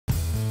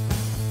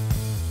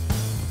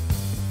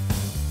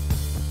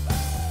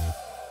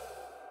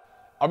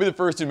I'll be the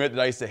first to admit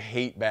that I used to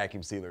hate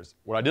vacuum sealers.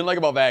 What I didn't like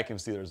about vacuum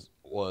sealers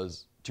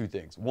was two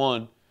things.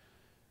 One,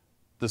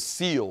 the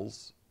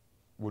seals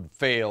would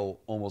fail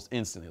almost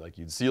instantly. Like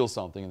you'd seal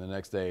something and the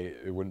next day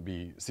it wouldn't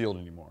be sealed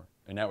anymore.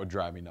 And that would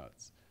drive me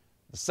nuts.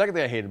 The second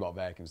thing I hated about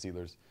vacuum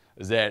sealers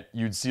is that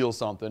you'd seal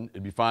something,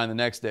 it'd be fine the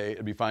next day,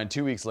 it'd be fine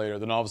 2 weeks later,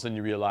 then all of a sudden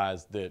you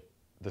realize that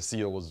the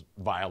seal was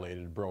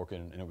violated,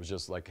 broken, and it was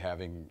just like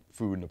having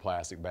food in a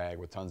plastic bag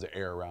with tons of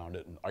air around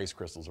it and ice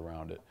crystals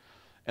around it.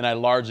 And I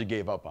largely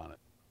gave up on it.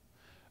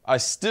 I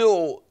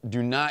still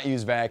do not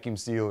use vacuum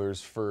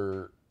sealers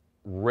for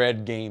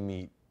red game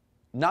meat.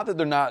 Not that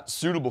they're not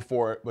suitable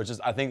for it, but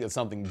just I think that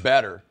something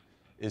better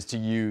is to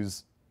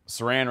use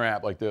saran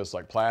wrap like this,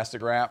 like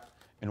plastic wrap,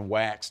 and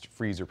waxed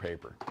freezer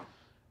paper.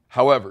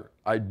 However,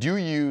 I do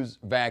use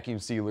vacuum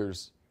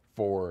sealers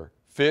for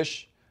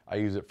fish. I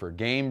use it for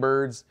game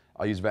birds.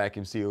 I use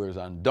vacuum sealers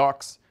on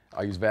ducks.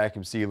 I use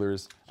vacuum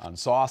sealers on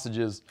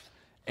sausages.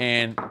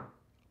 And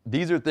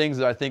these are things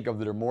that I think of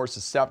that are more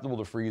susceptible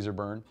to freezer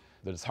burn,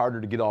 that it's harder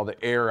to get all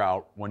the air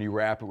out when you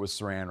wrap it with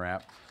saran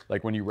wrap.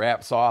 Like when you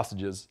wrap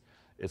sausages,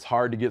 it's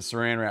hard to get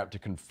saran wrap to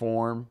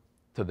conform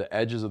to the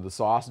edges of the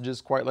sausages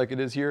quite like it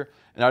is here.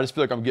 And I just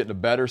feel like I'm getting a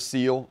better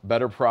seal,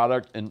 better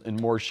product, and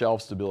more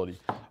shelf stability.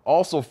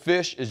 Also,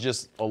 fish is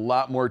just a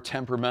lot more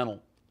temperamental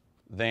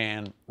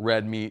than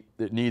red meat.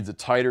 It needs a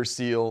tighter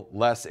seal,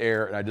 less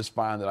air, and I just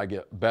find that I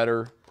get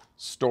better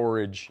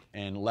storage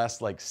and less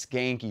like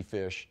skanky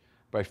fish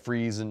by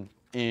freezing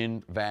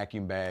in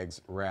vacuum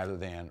bags rather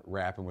than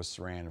wrapping with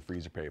saran and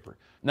freezer paper.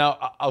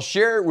 Now, I'll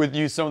share with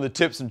you some of the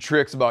tips and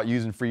tricks about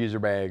using freezer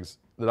bags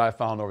that I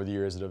found over the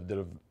years that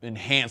have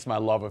enhanced my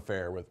love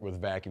affair with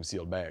vacuum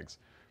sealed bags.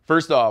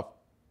 First off,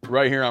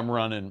 right here I'm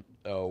running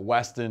a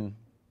Weston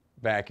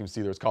vacuum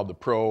sealer. It's called the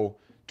Pro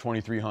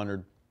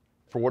 2300.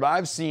 For what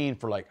I've seen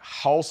for like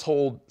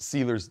household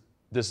sealers,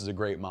 this is a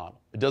great model.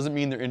 It doesn't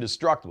mean they're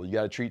indestructible. You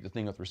got to treat the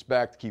thing with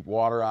respect, keep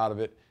water out of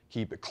it,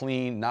 keep it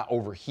clean, not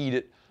overheat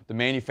it. The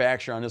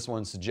manufacturer on this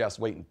one suggests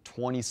waiting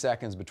 20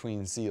 seconds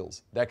between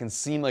seals. That can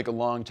seem like a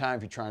long time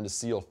if you're trying to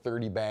seal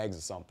 30 bags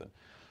of something.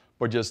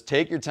 But just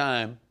take your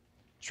time,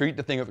 treat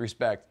the thing with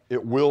respect.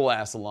 It will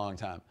last a long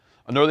time.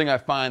 Another thing I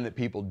find that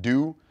people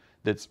do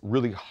that's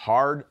really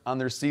hard on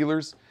their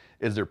sealers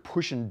is they're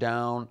pushing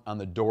down on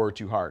the door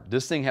too hard.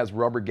 This thing has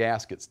rubber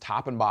gaskets,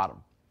 top and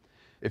bottom.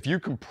 If you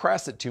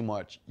compress it too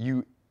much,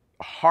 you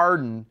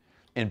harden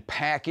and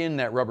pack in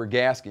that rubber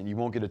gasket and you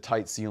won't get a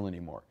tight seal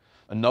anymore.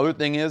 Another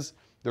thing is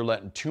they're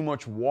letting too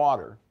much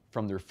water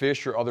from their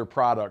fish or other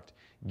product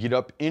get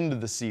up into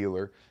the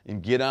sealer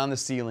and get on the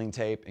sealing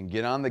tape and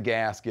get on the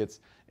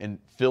gaskets and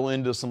fill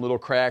into some little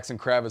cracks and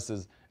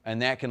crevices,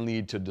 and that can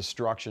lead to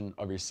destruction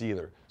of your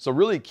sealer. So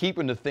really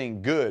keeping the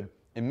thing good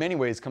in many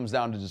ways comes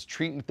down to just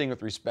treating the thing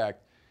with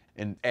respect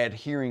and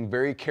adhering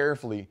very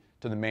carefully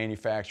to the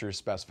manufacturer's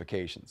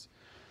specifications.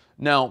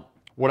 Now,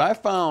 what I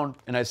found,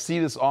 and I see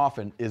this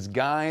often, is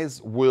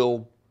guys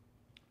will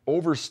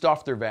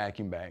overstuff their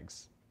vacuum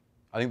bags.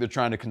 I think they're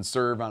trying to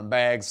conserve on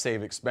bags,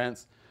 save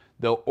expense.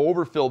 They'll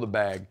overfill the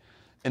bag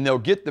and they'll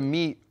get the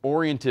meat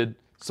oriented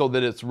so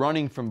that it's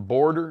running from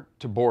border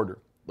to border.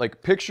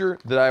 Like picture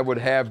that I would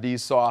have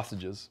these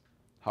sausages,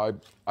 how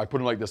I put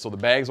them like this. So the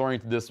bag's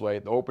oriented this way,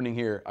 the opening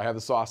here, I have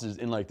the sausages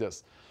in like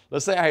this.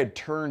 Let's say I had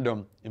turned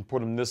them and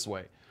put them this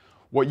way.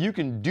 What you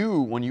can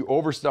do when you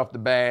overstuff the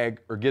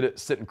bag or get it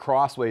sitting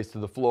crossways to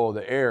the flow of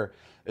the air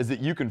is that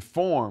you can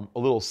form a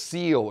little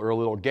seal or a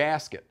little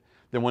gasket.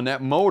 Then when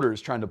that motor is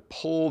trying to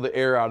pull the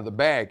air out of the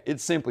bag, it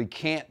simply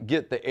can't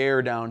get the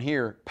air down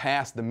here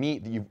past the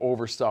meat that you've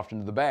overstuffed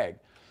into the bag.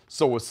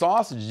 So with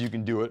sausages, you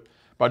can do it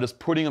by just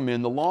putting them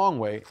in the long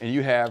way, and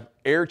you have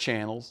air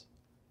channels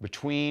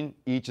between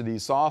each of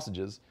these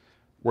sausages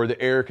where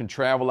the air can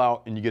travel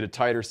out and you get a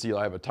tighter seal.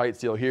 I have a tight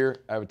seal here,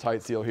 I have a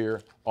tight seal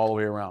here, all the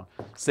way around.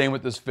 Same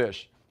with this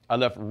fish. I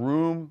left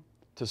room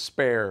to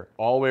spare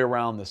all the way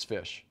around this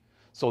fish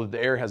so that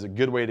the air has a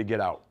good way to get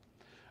out.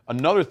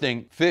 Another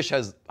thing, fish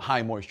has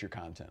high moisture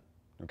content,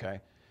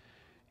 okay?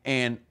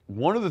 And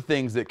one of the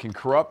things that can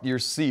corrupt your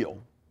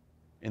seal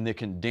and that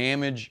can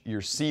damage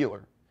your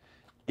sealer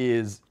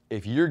is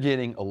if you're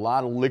getting a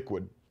lot of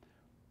liquid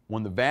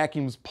when the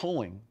vacuum's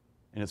pulling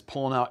and it's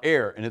pulling out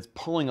air and it's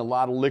pulling a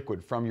lot of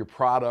liquid from your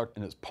product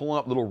and it's pulling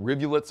up little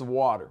rivulets of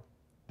water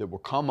that will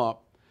come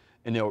up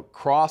and they'll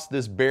cross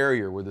this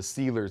barrier where the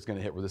sealer is going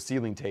to hit, where the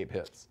sealing tape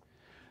hits.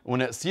 When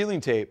that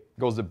sealing tape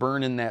goes to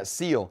burn in that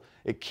seal,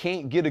 it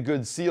can't get a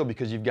good seal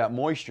because you've got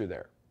moisture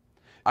there.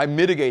 I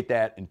mitigate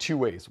that in two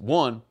ways.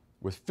 One,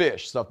 with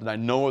fish, stuff that I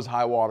know is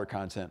high water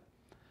content,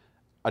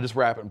 I just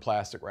wrap it in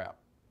plastic wrap,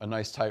 a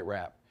nice tight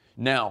wrap.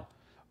 Now,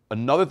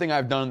 another thing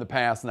I've done in the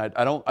past, and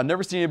I've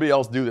never seen anybody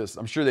else do this,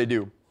 I'm sure they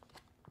do.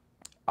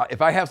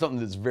 If I have something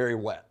that's very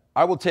wet,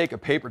 I will take a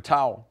paper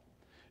towel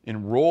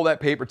and roll that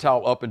paper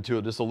towel up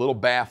into just a little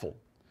baffle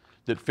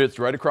that fits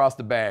right across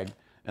the bag.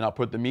 And I'll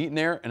put the meat in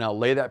there and I'll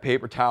lay that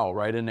paper towel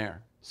right in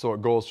there. So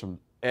it goes from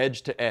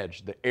edge to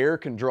edge. The air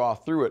can draw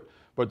through it,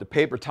 but the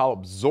paper towel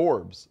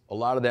absorbs a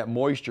lot of that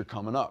moisture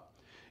coming up.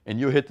 and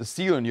you'll hit the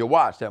sealer and you'll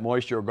watch that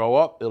moisture will go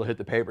up, it'll hit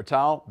the paper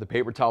towel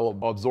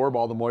will absorb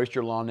all the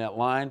moisture along that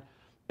line,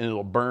 and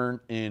it'll burn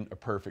in a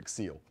perfect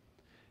seal.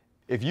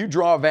 If you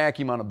draw a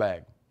vacuum on a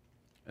bag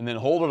and then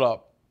hold it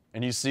up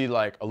and you see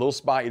like a little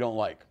spot you don't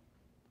like,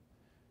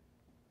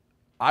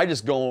 I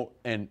just go,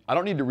 and I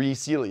don't need to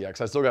reseal it yet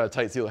because I still got a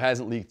tight seal, it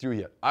hasn't leaked through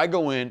yet. I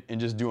go in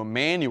and just do a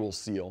manual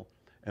seal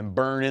and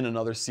burn in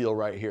another seal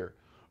right here.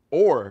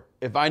 Or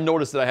if I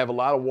notice that I have a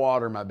lot of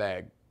water in my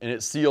bag and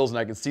it seals and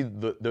I can see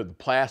the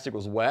plastic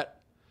was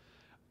wet,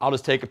 I'll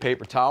just take a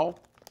paper towel,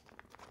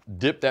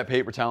 dip that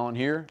paper towel in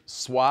here,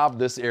 swab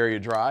this area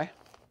dry,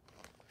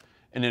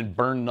 and then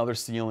burn another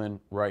seal in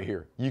right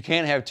here. You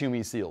can't have too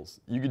many seals.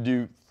 You could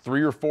do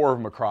 3 or 4 of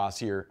them across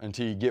here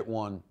until you get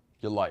one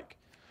you like.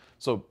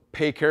 So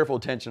pay careful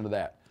attention to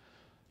that.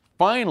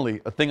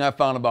 Finally, a thing I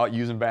found about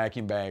using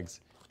vacuum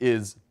bags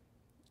is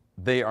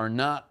they are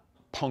not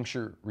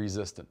puncture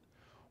resistant.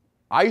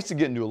 I used to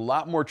get into a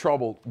lot more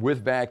trouble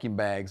with vacuum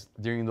bags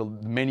during the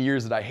many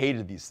years that I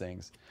hated these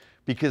things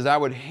because I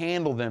would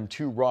handle them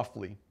too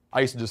roughly.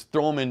 I used to just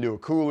throw them into a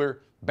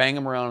cooler, bang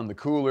them around in the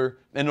cooler,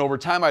 and over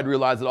time I'd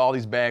realize that all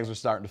these bags were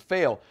starting to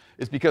fail.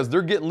 It's because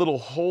they're getting little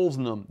holes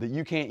in them that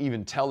you can't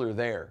even tell are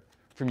there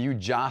from you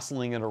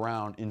jostling it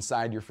around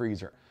inside your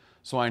freezer.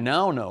 So I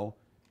now know,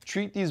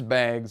 treat these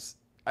bags,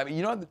 I mean,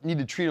 you don't need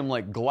to treat them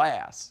like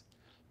glass,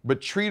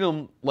 but treat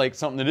them like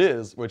something it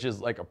is, which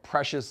is like a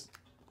precious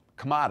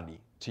commodity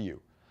to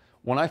you.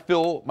 When I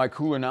fill my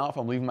cooler now, if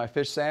I'm leaving my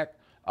fish sack,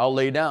 I'll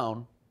lay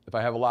down, if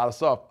I have a lot of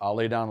stuff, I'll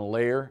lay down a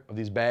layer of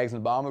these bags in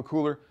the bottom of the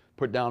cooler,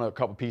 put down a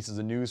couple pieces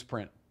of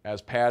newsprint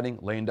as padding,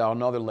 laying down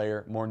another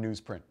layer, more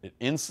newsprint. It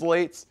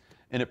insulates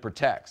and it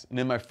protects. And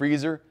in my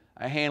freezer,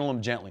 I handle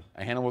them gently.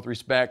 I handle them with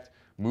respect,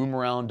 move them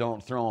around,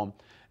 don't throw them.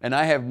 And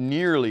I have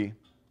nearly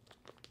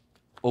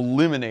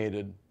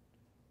eliminated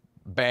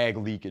bag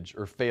leakage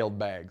or failed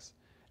bags.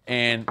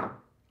 And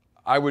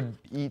I would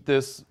eat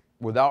this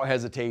without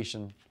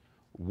hesitation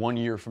 1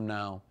 year from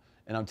now.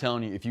 And I'm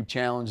telling you, if you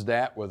challenge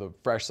that with a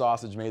fresh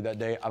sausage made that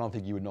day, I don't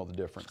think you would know the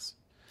difference.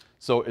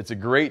 So it's a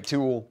great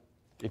tool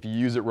if you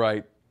use it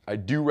right. I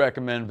do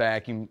recommend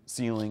vacuum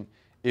sealing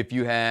if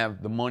you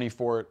have the money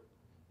for it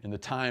and the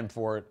time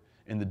for it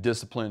and the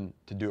discipline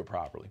to do it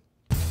properly.